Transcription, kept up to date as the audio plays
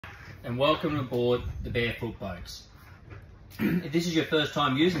and welcome aboard the Barefoot boats. If this is your first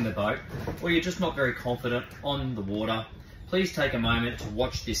time using the boat, or you're just not very confident on the water, please take a moment to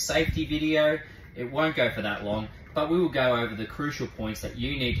watch this safety video. It won't go for that long, but we will go over the crucial points that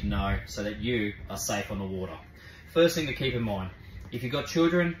you need to know so that you are safe on the water. First thing to keep in mind, if you've got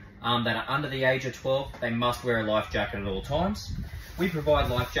children that are under the age of 12, they must wear a life jacket at all times. We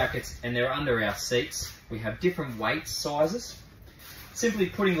provide life jackets and they're under our seats. We have different weight sizes. Simply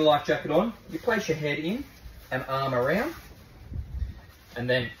putting the life jacket on, you place your head in and arm around, and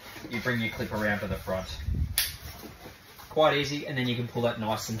then you bring your clip around to the front. Quite easy, and then you can pull that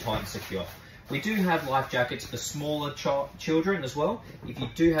nice and tight and secure. We do have life jackets for smaller children as well. If you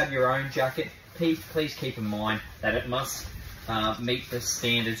do have your own jacket, please keep in mind that it must meet the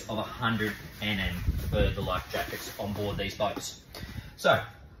standards of 100 NM for the life jackets on board these boats. So,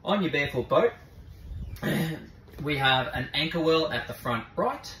 on your Barefoot boat, we have an anchor well at the front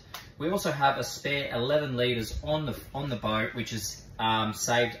right. We also have a spare 11 litres on the boat, which is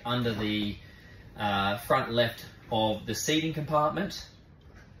saved under the front left of the seating compartment.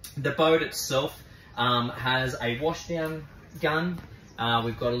 The boat itself has a washdown gun.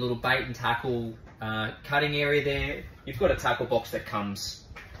 We've got a little bait and tackle cutting area there. You've got a tackle box that comes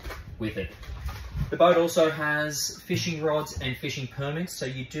with it. The boat also has fishing rods and fishing permits, so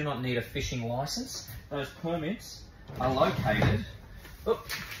you do not need a fishing license. Those permits are located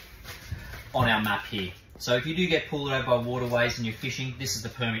on our map here. So if you do get pulled over by waterways and you're fishing, this is the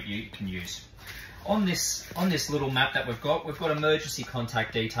permit you can use. On this little map that we've got emergency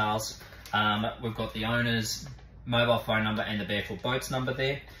contact details. We've got the owner's mobile phone number and the Barefoot Boats number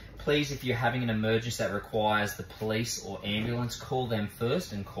there. Please, if you're having an emergency that requires the police or ambulance, call them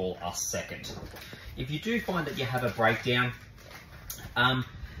first and call us second. If you do find that you have a breakdown,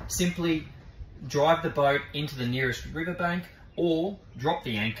 simply drive the boat into the nearest riverbank or drop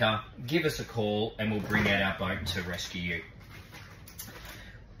the anchor, give us a call, and we'll bring out our boat to rescue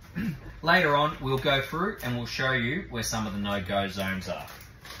you. Later on, we'll go through and we'll show you where some of the no-go zones are.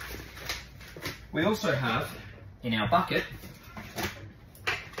 We also have in our bucket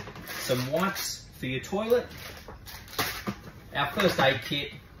some wipes for your toilet, our first aid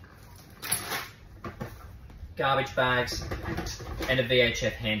kit, garbage bags, and a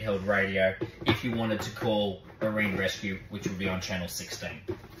VHF handheld radio if you wanted to call Marine Rescue, which will be on channel 16.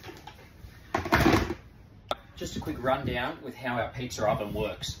 Just a quick rundown with how our pizza oven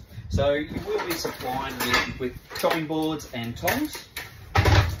works. So you will be supplied with chopping boards and tongs.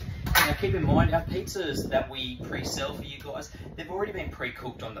 Now keep in mind, our pizzas that we pre-sell for you guys, they've already been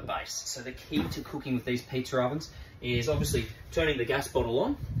pre-cooked on the base. So the key to cooking with these pizza ovens is obviously turning the gas bottle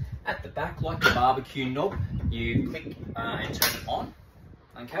on. At the back, like the barbecue knob, you click and turn it on.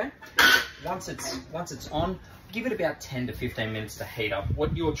 Okay. Once it's on, give it about 10 to 15 minutes to heat up.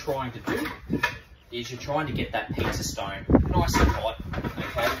 What you're trying to do is you're trying to get that pizza stone nice and hot.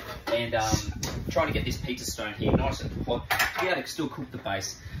 Okay. And trying to get this pizza stone here nice and hot to be able to still cook the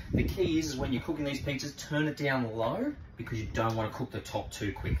base. The key is when you're cooking these pizzas, turn it down low because you don't want to cook the top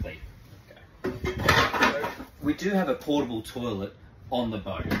too quickly. Okay. So we do have a portable toilet on the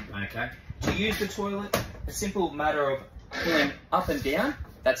boat. Okay. To use the toilet, a simple matter of pulling up and down.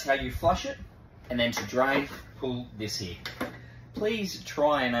 That's how you flush it. And then to drain, pull this here. Please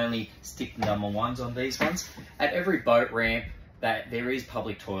try and only stick the number ones on these ones. At every boat ramp, that there is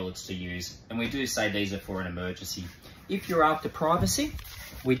public toilets to use, and we do say these are for an emergency. If you're after privacy,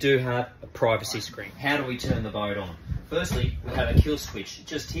 we do have a privacy screen. How do we turn the boat on? Firstly, we have a kill switch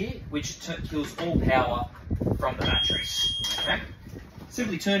just here, which kills all power from the battery. Okay?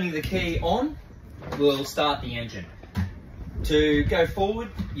 Simply turning the key on will start the engine. To go forward,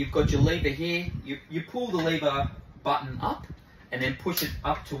 you've got your lever here. You pull the lever button up and then push it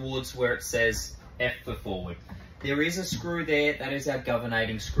up towards where it says F for forward. There is a screw there, that is our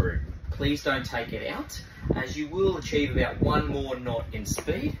governating screw. Please don't take it out, as you will achieve about 1 more knot in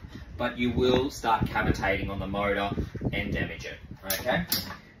speed, but you will start cavitating on the motor and damage it, okay?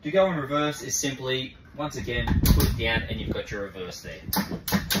 To go in reverse is simply, once again, put it down and you've got your reverse there.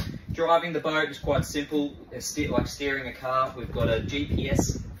 Driving the boat is quite simple, it's like steering a car. We've got a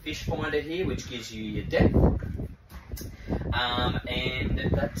GPS fish finder here, which gives you your depth.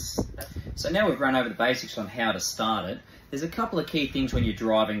 So now we've run over the basics on how to start it. There's a couple of key things when you're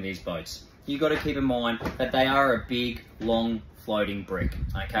driving these boats. You've got to keep in mind that they are a big, long, floating brick,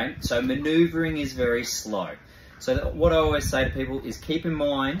 okay? So maneuvering is very slow. So what I always say to people is keep in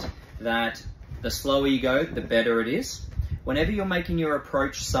mind that the slower you go, the better it is. Whenever you're making your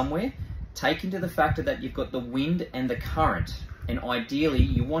approach somewhere, take into the factor that you've got the wind and the current and ideally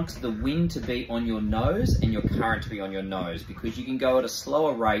you want the wind to be on your nose and your current to be on your nose, because you can go at a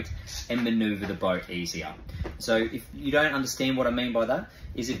slower rate and maneuver the boat easier. So if you don't understand what I mean by that,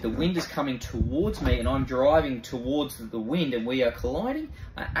 is if the wind is coming towards me and I'm driving towards the wind and we are colliding,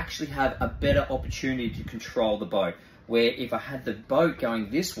 I actually have a better opportunity to control the boat. Where if I had the boat going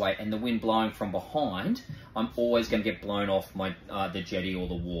this way and the wind blowing from behind, I'm always going to get blown off my the jetty or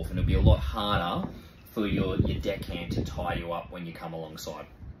the wharf, and it'll be a lot harder for your deckhand to tie you up when you come alongside.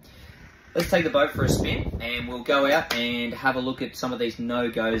 Let's take the boat for a spin and we'll go out and have a look at some of these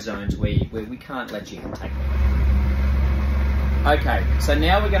no-go zones where we can't let you take them. Okay, so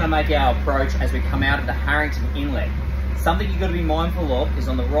now we're going to make our approach as we come out of the Harrington Inlet. Something you've got to be mindful of is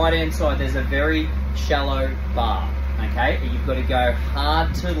on the right-hand side, there's a very shallow bar, okay? And you've got to go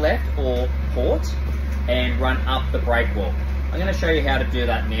hard to left or port and run up the break wall. I'm going to show you how to do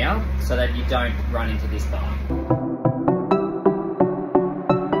that now so that you don't run into this bar.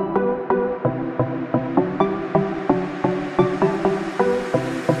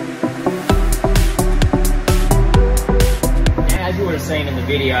 Seen in the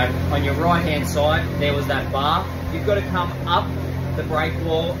video, on your right hand side there was that bar. You've got to come up the break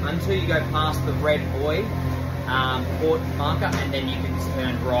wall until you go past the red buoy port marker, and then you can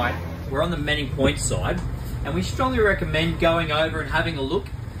turn right. We're on the Manning Point side, and we strongly recommend going over and having a look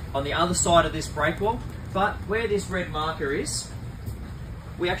on the other side of this break wall, but where this red marker is,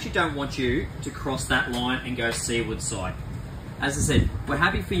 we actually don't want you to cross that line and go seaward side. As I said, we're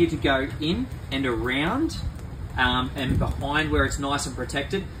happy for you to go in and around and behind where it's nice and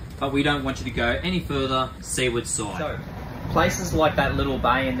protected, but we don't want you to go any further seaward side. So, places like that little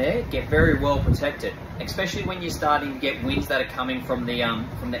bay in there get very well protected, especially when you're starting to get winds that are coming from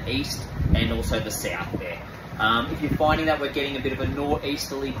the east and also the south there. If you're finding that we're getting a bit of a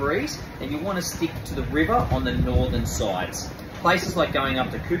northeasterly breeze, then you want to stick to the river on the northern sides. Places like going up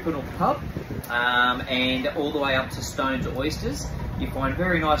to Coopernook Pub and all the way up to Stone's Oysters, you find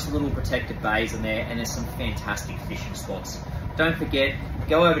very nice little protected bays in there, and there's some fantastic fishing spots. Don't forget,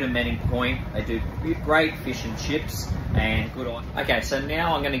 go over to Manning Point. They do great fish and chips and good on. Okay, so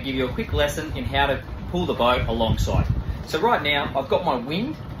now I'm going to give you a quick lesson in how to pull the boat alongside. So right now, I've got my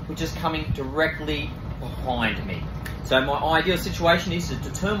wind, which is coming directly behind me. So my ideal situation is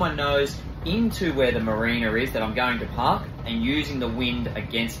to turn my nose into where the marina is that I'm going to park, and using the wind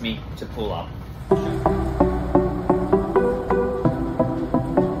against me to pull up.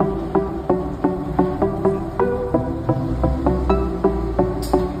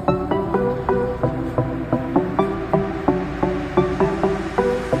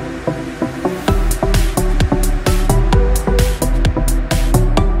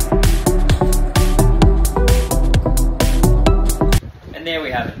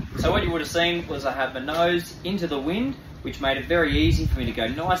 So what you would have seen was I had my nose into the wind, which made it very easy for me to go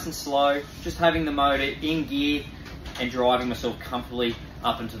nice and slow, just having the motor in gear and driving myself comfortably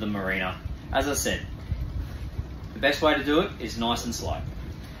up into the marina. As I said, the best way to do it is nice and slow.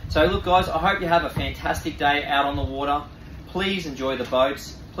 So look guys, I hope you have a fantastic day out on the water. Please enjoy the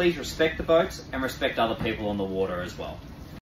boats, please respect the boats and respect other people on the water as well.